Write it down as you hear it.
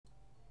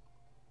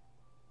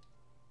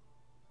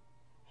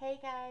Hey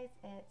guys,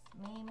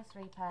 it's me, Miss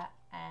Reaper,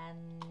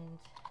 and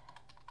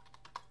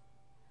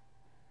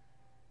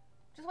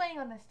just waiting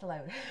on this to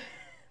load,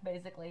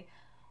 basically.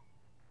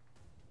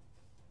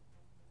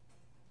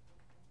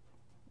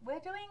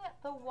 We're doing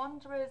the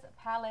Wanderer's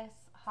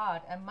Palace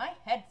hard, and my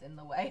head's in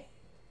the way.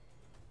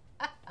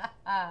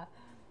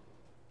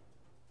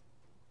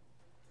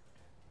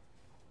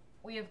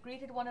 We have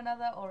greeted one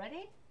another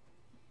already,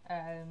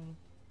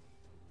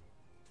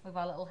 with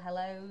our little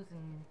hellos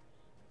and,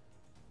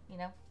 you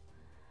know.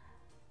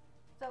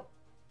 So,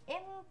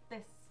 in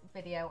this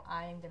video,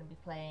 I'm going to be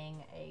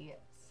playing a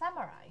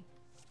samurai.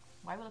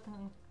 Why are we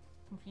looking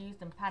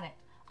confused and panicked?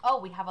 Oh,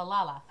 we have a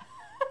Lala.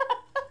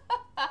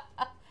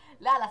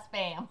 Lala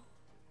spam.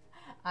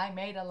 I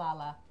made a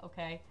Lala,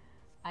 okay?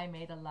 I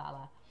made a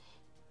Lala.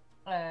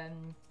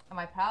 Am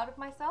I proud of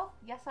myself?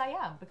 Yes, I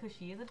am, because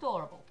she is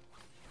adorable.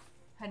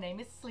 Her name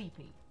is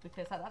Sleepy,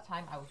 because at that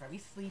time I was very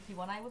sleepy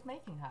when I was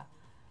making her.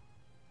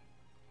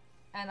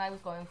 And I was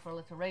going for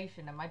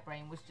alliteration and my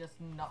brain was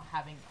just not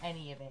having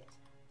any of it.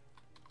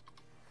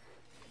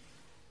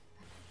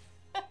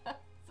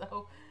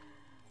 So,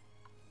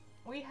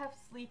 we have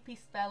Sleepy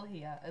Spell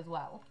here as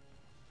well.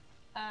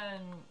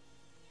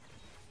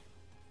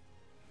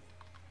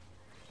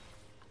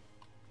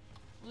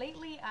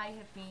 Lately I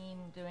have been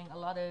doing a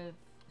lot of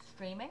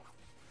streaming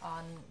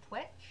on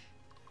Twitch.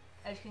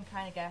 As you can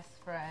kind of guess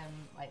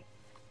from, like,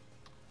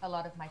 a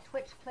lot of my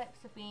Twitch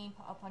clips have been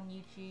put up on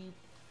YouTube.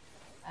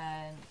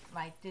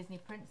 My Disney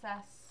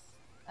Princess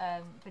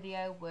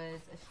video was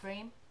a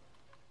stream.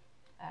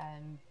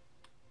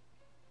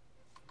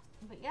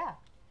 But yeah,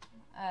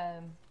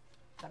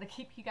 gotta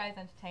keep you guys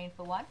entertained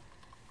for one.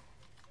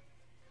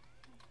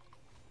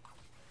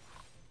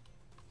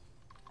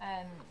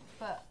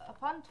 But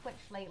upon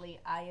Twitch lately,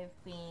 I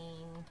have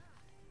been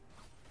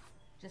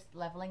just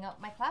leveling up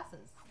my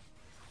classes.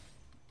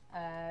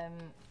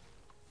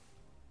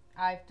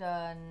 I've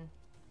done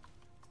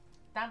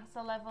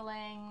dancer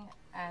leveling,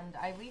 and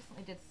I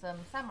recently did some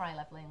samurai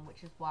leveling,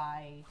 which is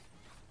why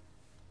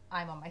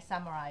I'm on my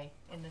samurai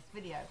in this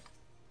video.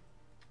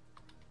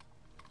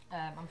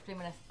 I'm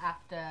streaming this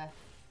after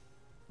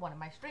one of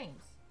my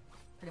streams,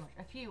 pretty much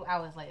a few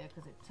hours later,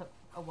 because it took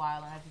a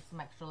while and I did some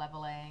extra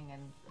leveling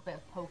and a bit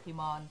of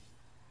Pokemon,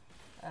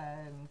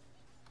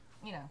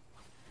 you know.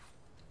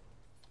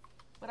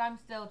 But I'm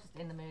still just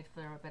in the mood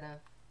for a bit of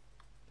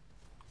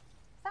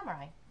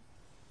samurai.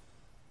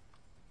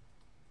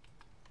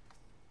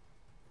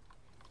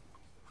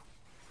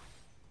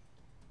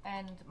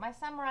 And my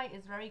samurai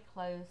is very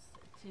close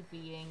to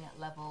being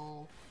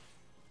level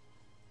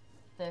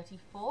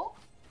 34.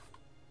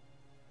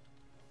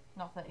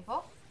 Not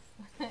 34.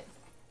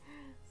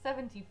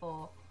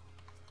 74.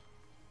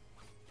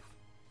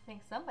 I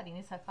think somebody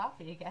needs her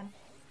coffee again.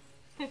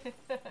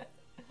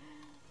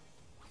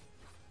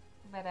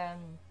 But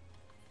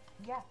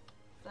yeah.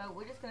 So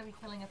we're just gonna be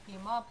killing a few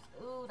mobs.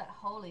 Ooh, that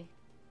holy.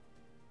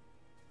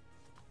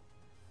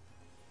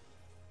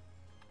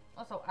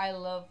 Also, I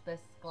love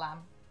this glam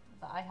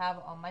that I have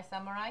on my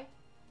samurai.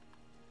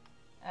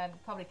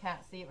 Probably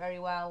can't see it very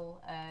well.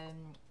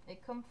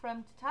 It comes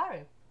from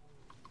Tataru,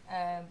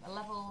 a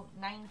level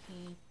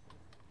 90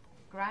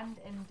 Grand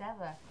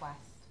Endeavour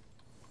quest.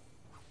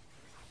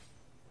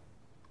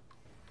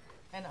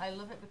 And I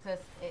love it because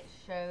it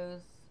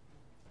shows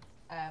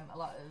a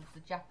lot of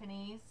the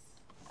Japanese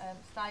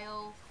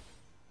style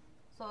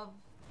sort of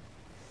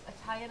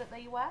attire that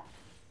they wear.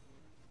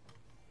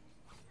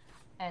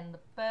 And the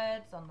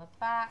birds on the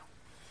back.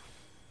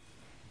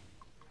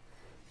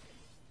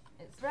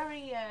 It's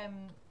very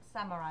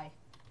samurai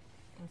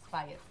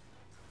inspired,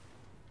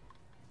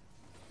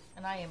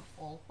 and I am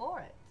all for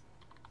it.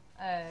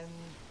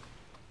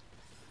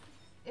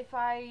 If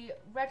I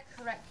read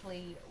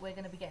correctly, we're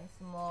going to be getting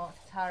some more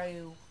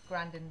Tataru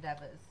Grand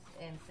Endeavours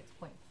in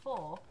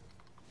 6.4,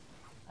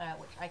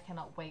 which I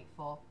cannot wait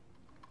for.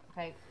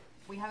 Okay,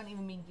 we haven't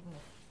even been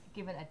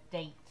given a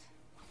date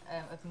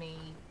of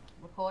me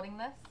recording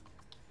this.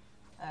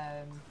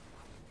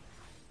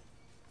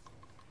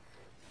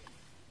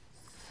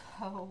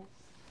 So,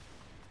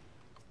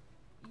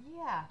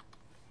 yeah,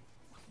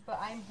 but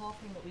I'm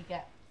hoping that we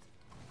get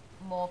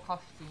more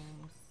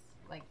costumes,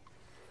 like,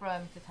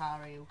 from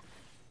Tataru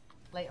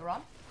later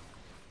on.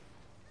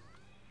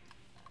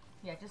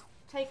 Yeah, just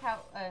take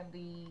out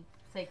the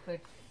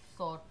sacred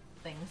sword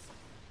things.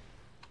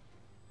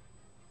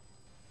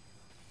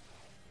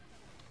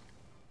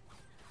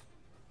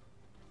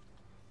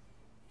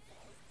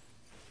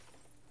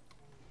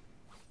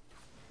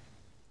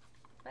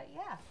 But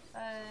yeah,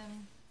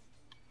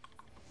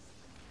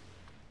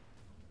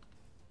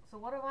 so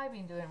what have I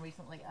been doing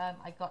recently?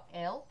 I got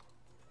ill.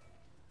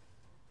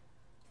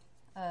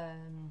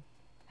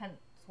 Hence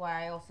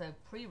why I also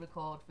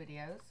pre-record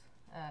videos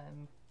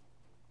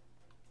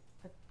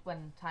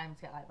when times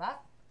get like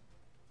that.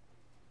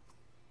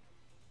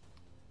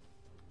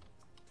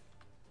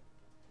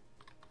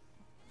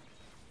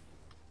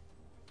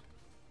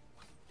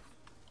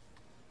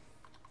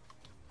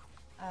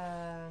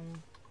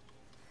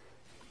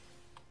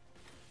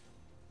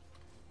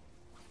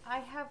 I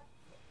have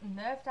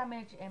nerve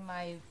damage in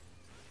my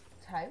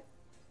toe,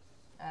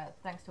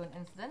 thanks to an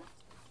incident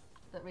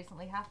that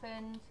recently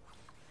happened.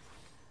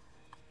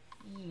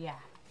 Yeah.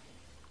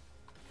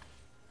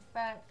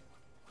 But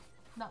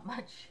not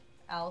much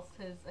else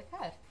has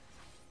occurred.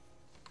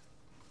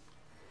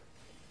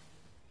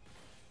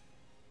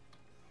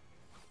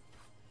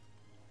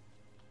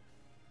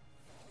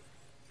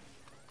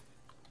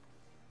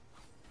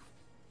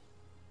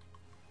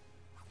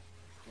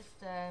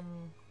 Just,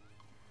 am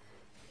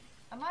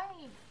I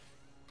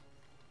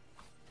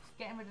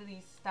getting rid of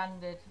these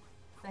standard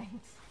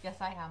things? Yes,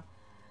 I am.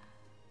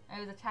 I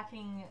was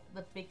attacking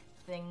the big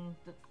thing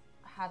that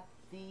had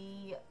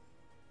the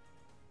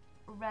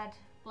red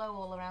glow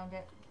all around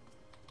it,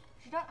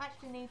 which you don't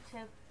actually need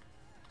to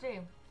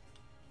do.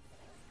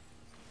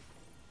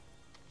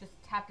 Just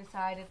Tab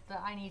decided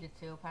that I needed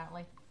to,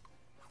 apparently.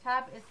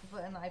 Tab is the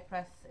button that I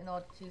press in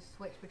order to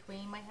switch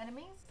between my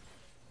enemies.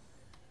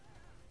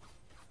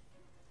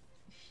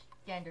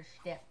 Standard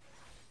step.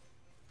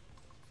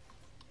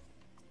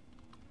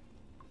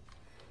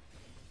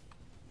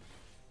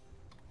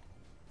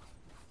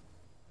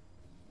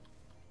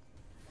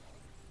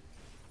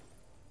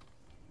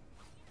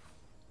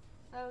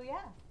 So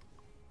yeah,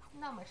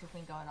 not much has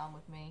been going on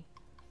with me.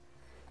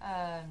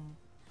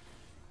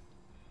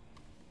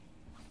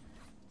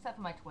 Except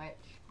for my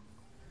Twitch.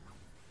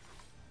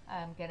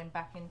 Getting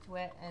back into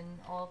it and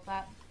all of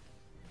that.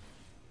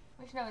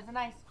 Which, no, is a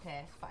nice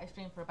pace, but I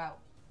stream for about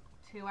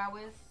 2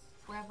 hours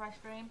whenever I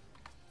stream.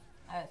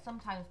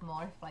 Sometimes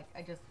more if, like,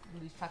 I just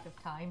lose track of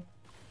time.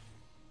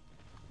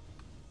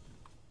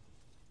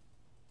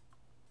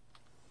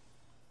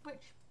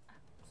 Which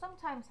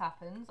sometimes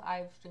happens.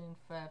 I've streamed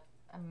for a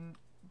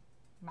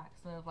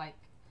maximum of, like,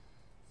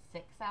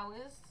 6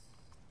 hours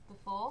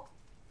before.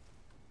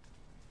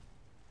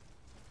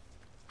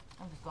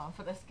 I'm just going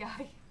for this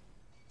guy.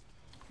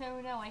 Oh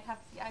no, I have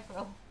the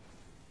aggro.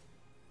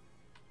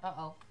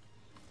 Uh-oh.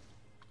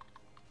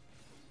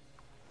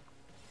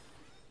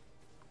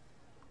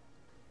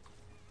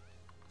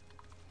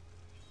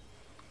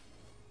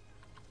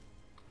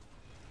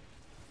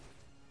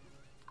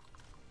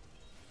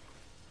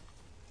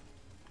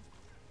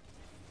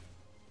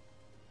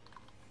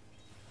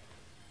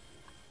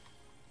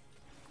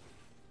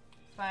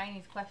 It's fine,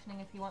 he's questioning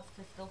if he wants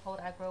to still hold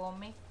aggro on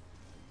me.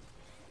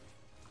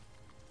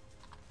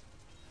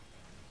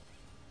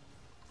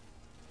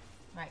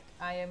 Right,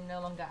 I am no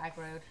longer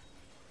aggroed.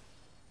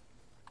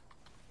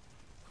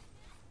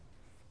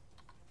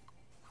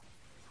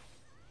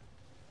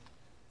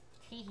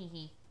 Hee hee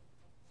hee.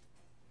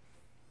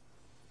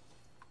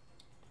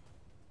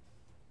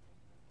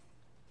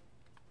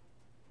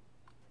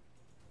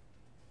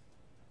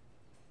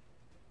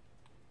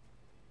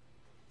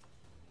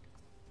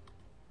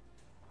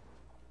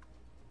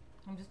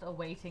 I'm just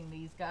awaiting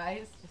these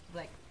guys, just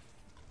like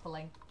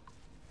pulling.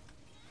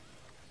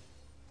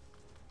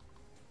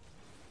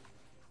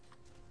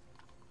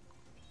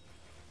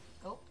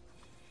 Oh,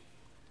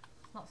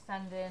 it's not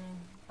standing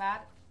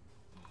bad.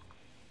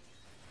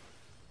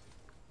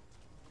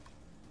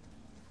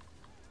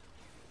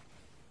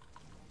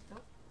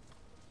 Oh,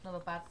 another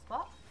bad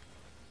spot.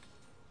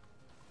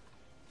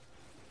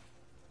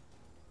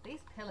 These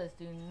pillars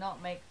do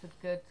not make for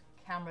good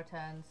camera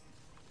turns.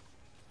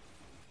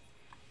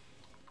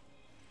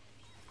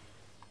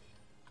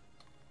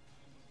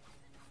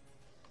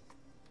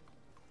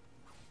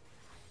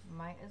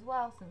 Might as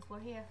well, since we're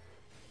here.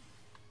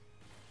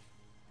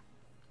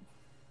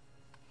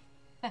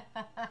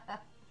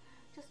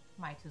 Just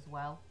might as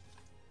well.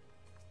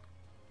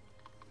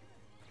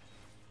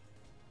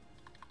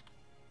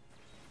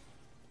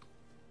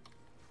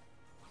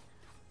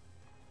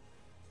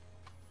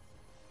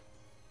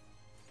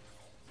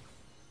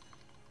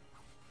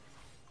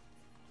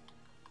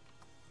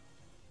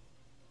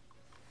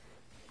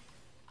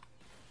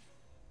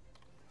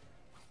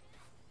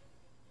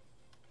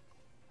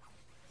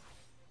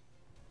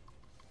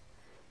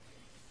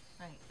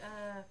 Right,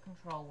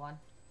 control one.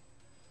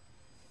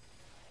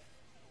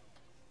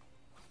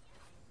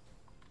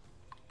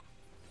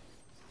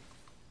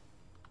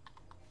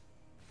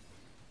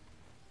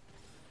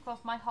 Of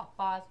course, my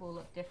hotbars will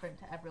look different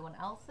to everyone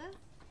else's.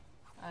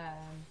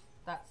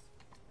 That's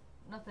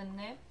nothing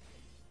new.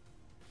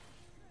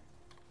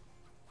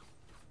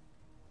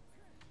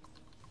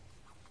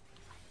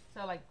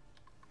 So, like,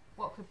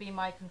 what could be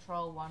my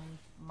control one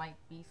might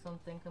be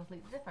something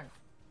completely different.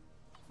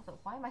 Also,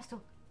 why am I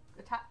still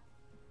attacking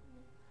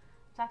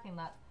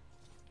that?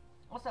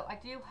 Also, I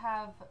do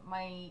have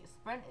my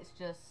sprint, it's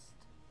just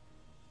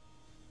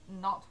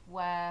not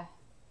where,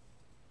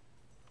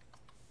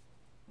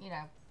 you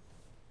know,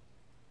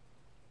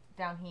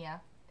 down here.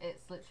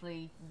 It's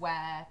literally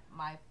where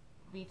my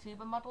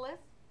VTuber model is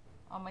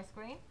on my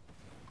screen.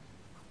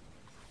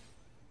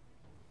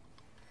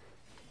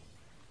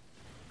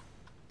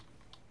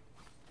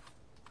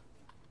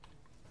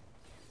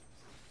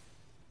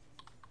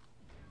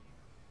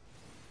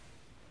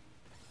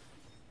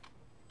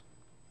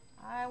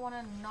 I want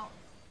to not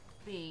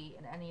be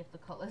in any of the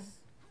colours.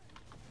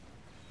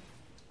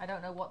 I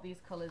don't know what these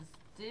colours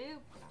do,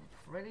 but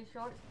I'm pretty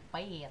sure it's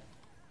bad.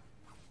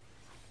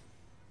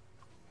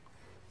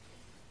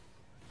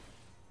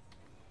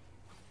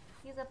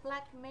 He's a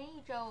black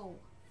mage. Oh.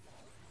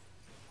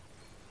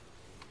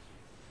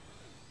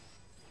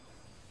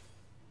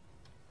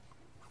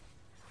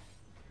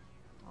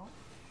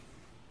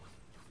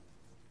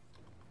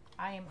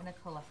 I am in a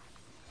colour.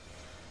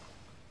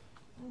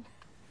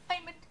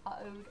 I'm a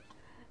toad.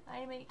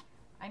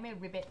 I'm a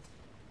ribbit.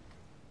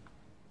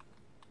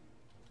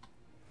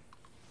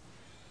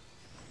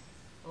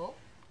 Oh.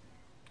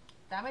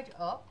 Damage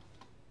up.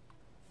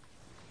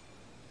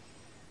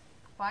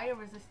 Fire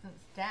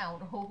resistance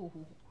down. Oh,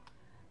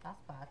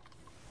 that's bad.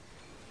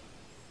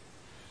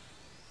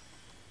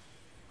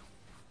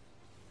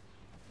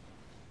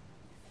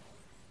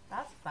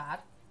 That's bad.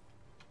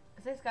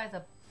 Because this guy's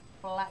a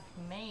black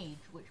mage,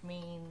 which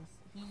means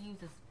he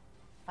uses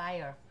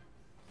fire.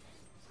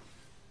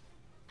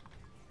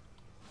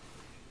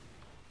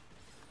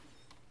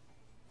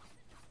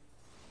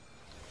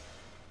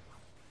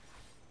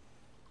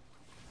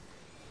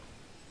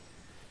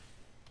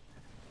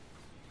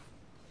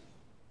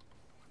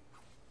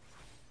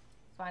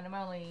 It's fine, I'm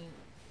only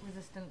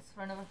resistance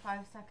for another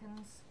 5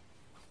 seconds.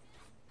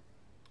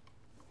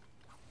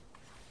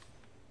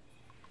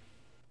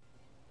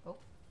 Oh,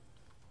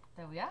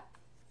 there we are.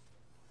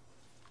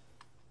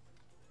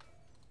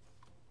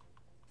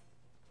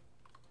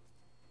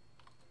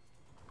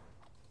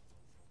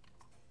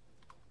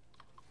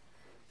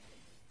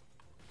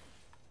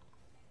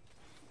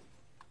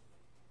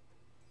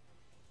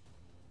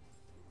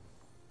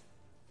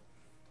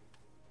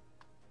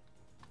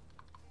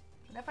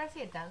 Whenever I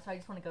see a dancer, I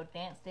just want to go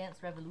dance,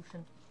 dance,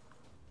 revolution.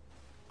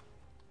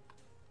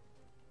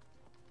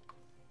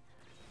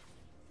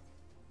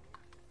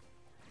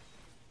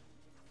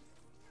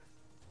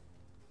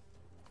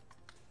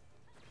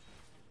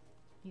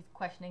 He's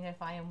questioning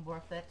if I am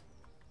worth it.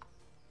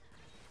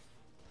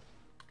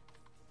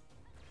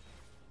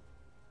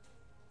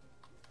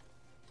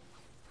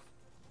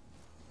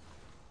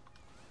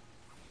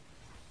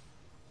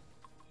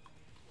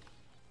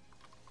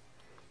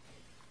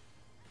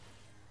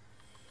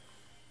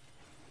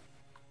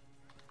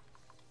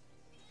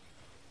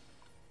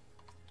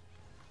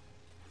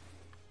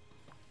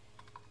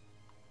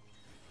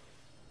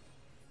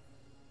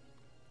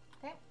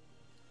 Okay,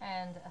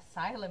 and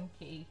asylum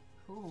key.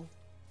 Ooh.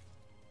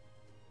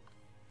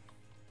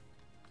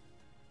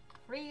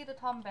 Free the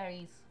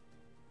tomberries.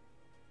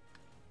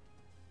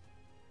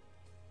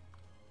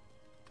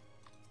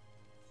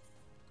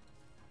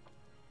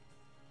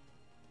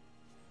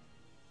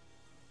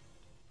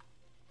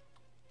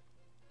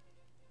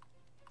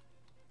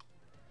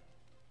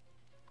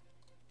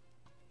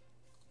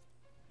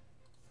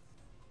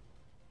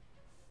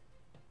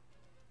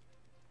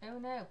 Oh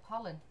no,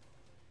 pollen.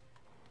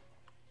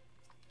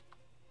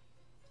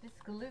 This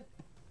gloop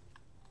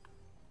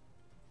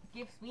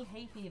gives me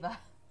hay fever.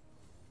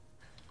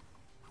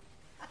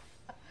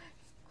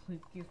 This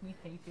gloop gives me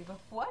hay fever.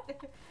 What?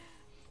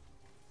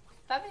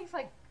 That makes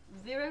like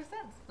 0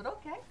 sense, but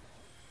okay.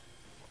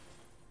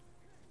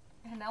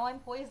 And now I'm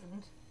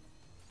poisoned.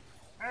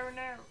 Oh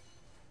no.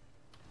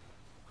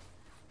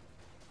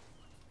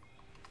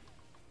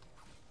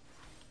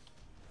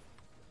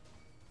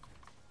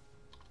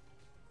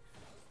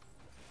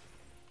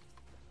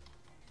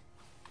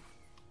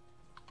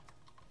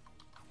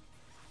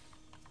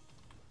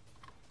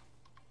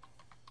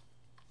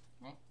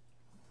 Okay.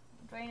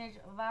 Drainage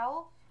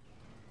valve.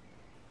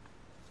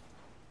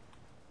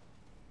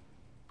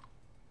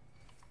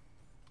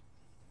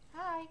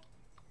 Hi.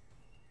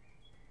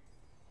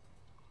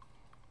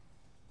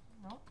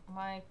 No, am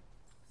I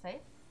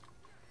safe?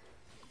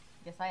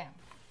 Yes, I am.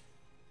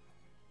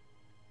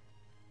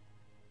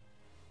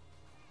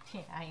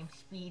 I am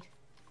speed.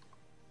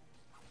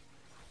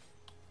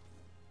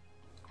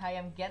 I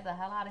am get the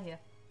hell out of here.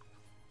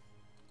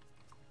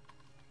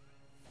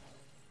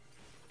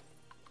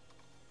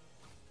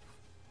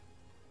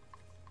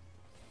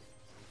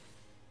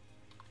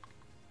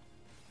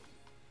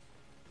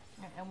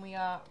 And we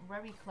are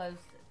very close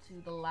to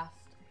the last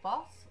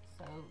boss,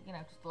 so, you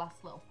know, just the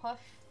last little push.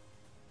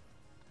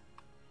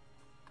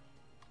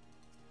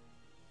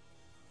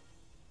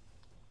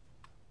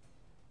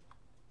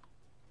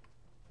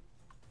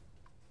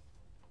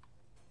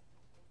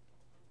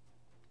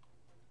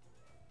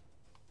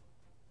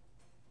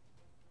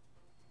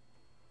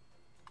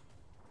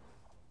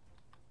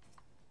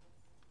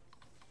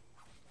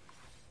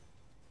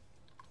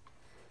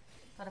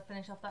 Gotta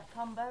finish off that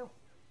combo.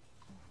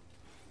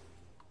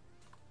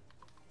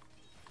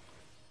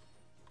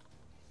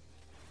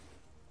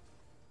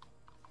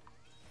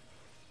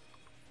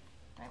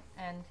 Okay,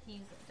 and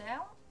he's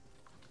down.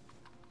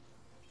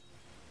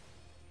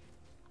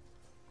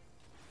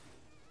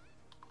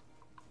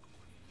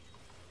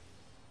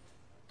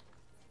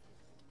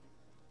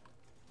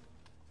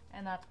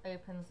 And that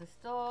opens this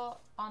door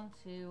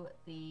onto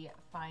the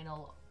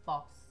final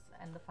boss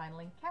and the final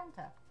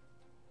encounter.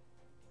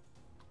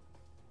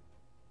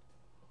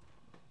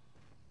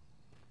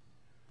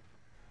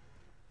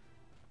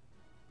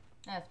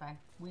 That's fine.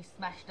 We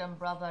smashed them,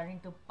 brother,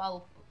 into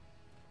pulp.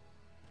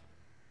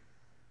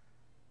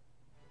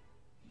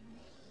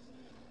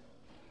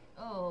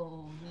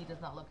 Oh, he does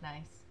not look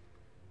nice.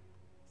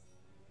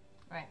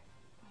 Right.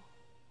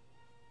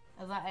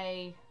 Is that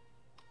a...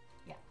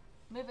 Yeah.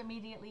 Move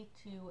immediately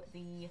to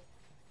the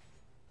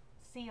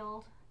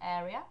sealed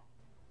area.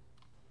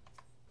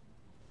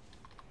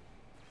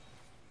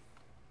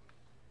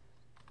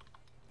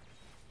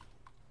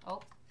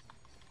 Oh.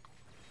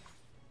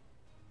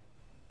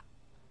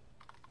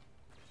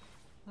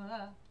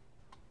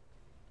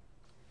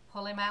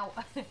 Pull him out.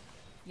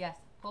 Yes,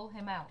 pull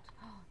him out.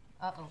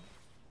 Uh-oh.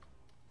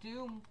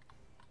 Doom.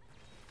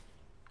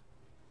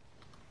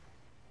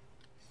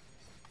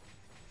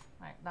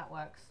 Right, that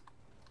works.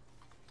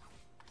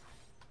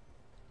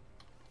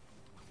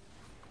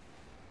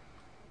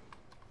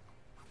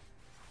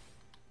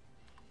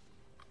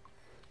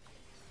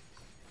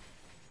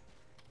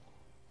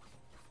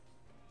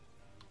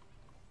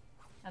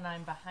 And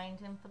I'm behind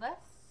him for this,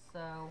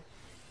 so...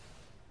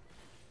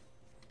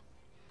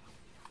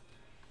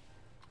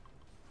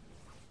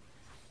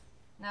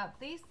 Now,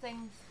 these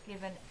things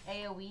give an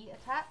AoE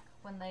attack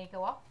when they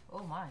go off.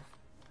 Oh my.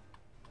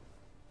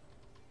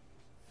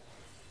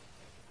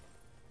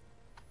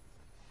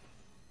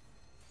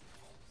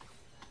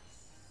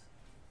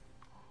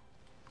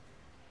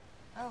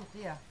 Oh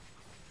dear.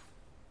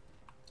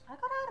 I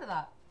got out of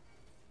that.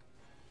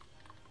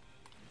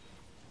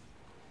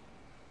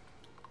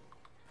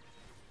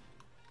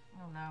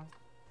 Oh no.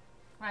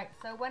 Right,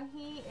 so when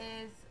he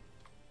is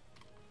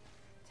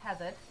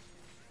tethered,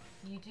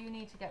 you do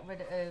need to get rid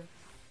of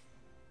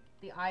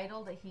the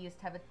idol that he is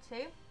tethered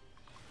to.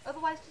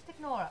 Otherwise, just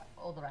ignore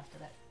all the rest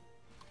of it.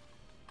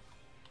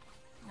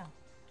 No.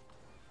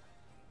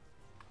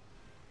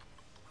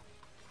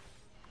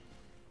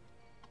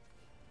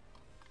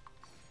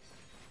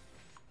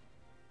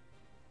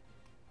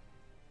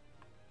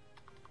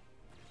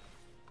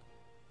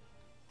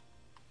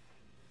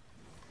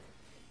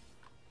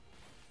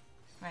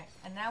 Right,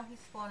 and now he's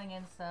spawning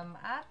in some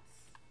ads.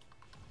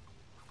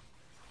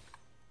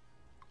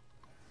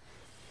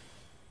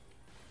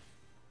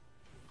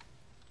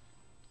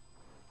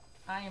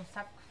 I am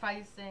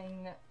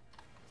sacrificing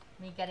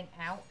me getting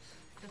out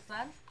just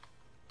then.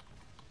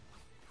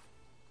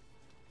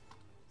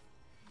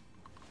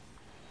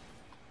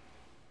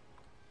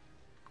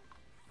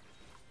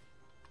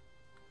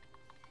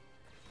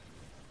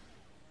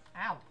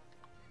 Ow.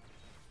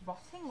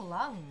 Rotting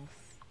lungs.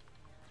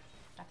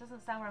 That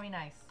doesn't sound very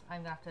nice.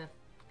 I'm gonna have to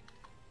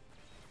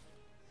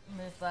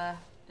move there.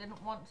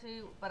 Didn't want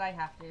to, but I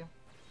have to.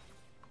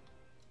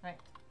 Right,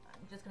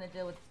 I'm just gonna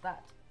deal with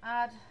that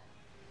ad.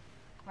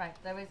 Right,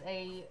 there is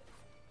a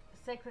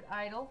sacred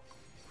idol.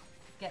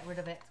 Get rid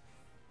of it.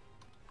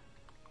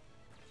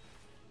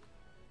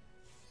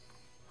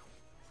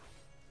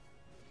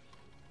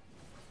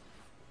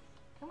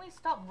 Can we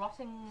stop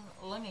rotting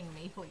lunging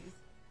me, please?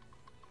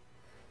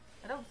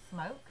 I don't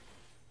smoke.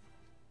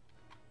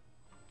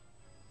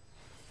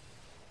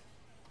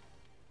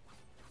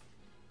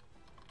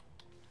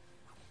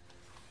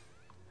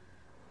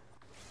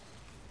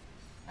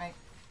 Right.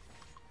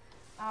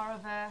 Our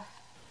other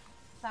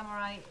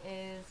samurai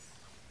is...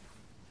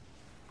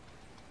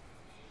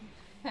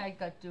 I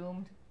got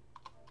doomed.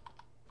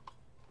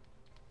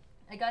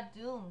 I got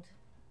doomed.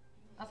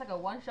 That's like a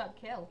one-shot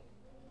kill.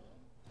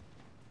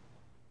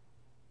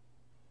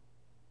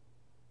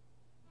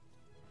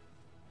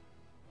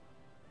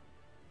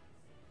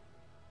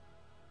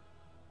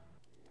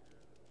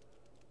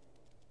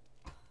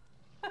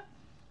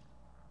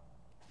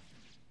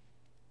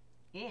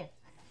 Yeah.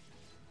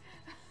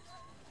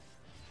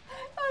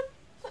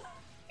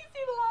 You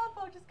see the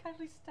lava just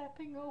casually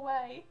stepping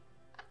away.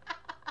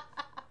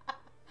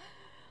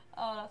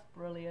 Oh, that's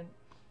brilliant.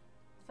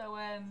 So,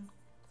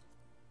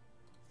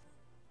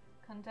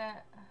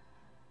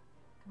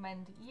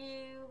 commend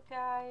you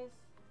guys.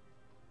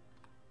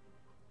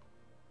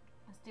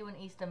 Let's do an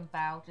Eastern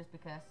bow just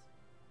because.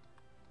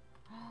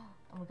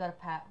 And we got a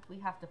pet. We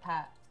have to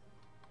pet.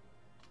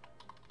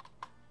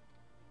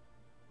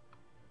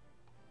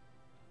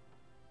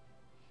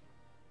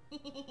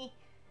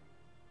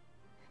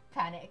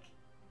 Panic.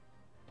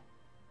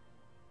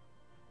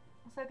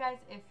 So guys,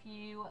 if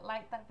you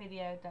liked that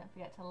video, don't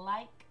forget to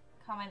like,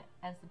 comment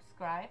and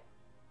subscribe.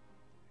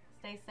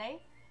 Stay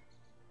safe,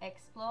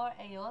 explore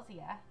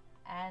Eorzea,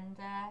 and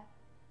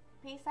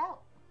peace out.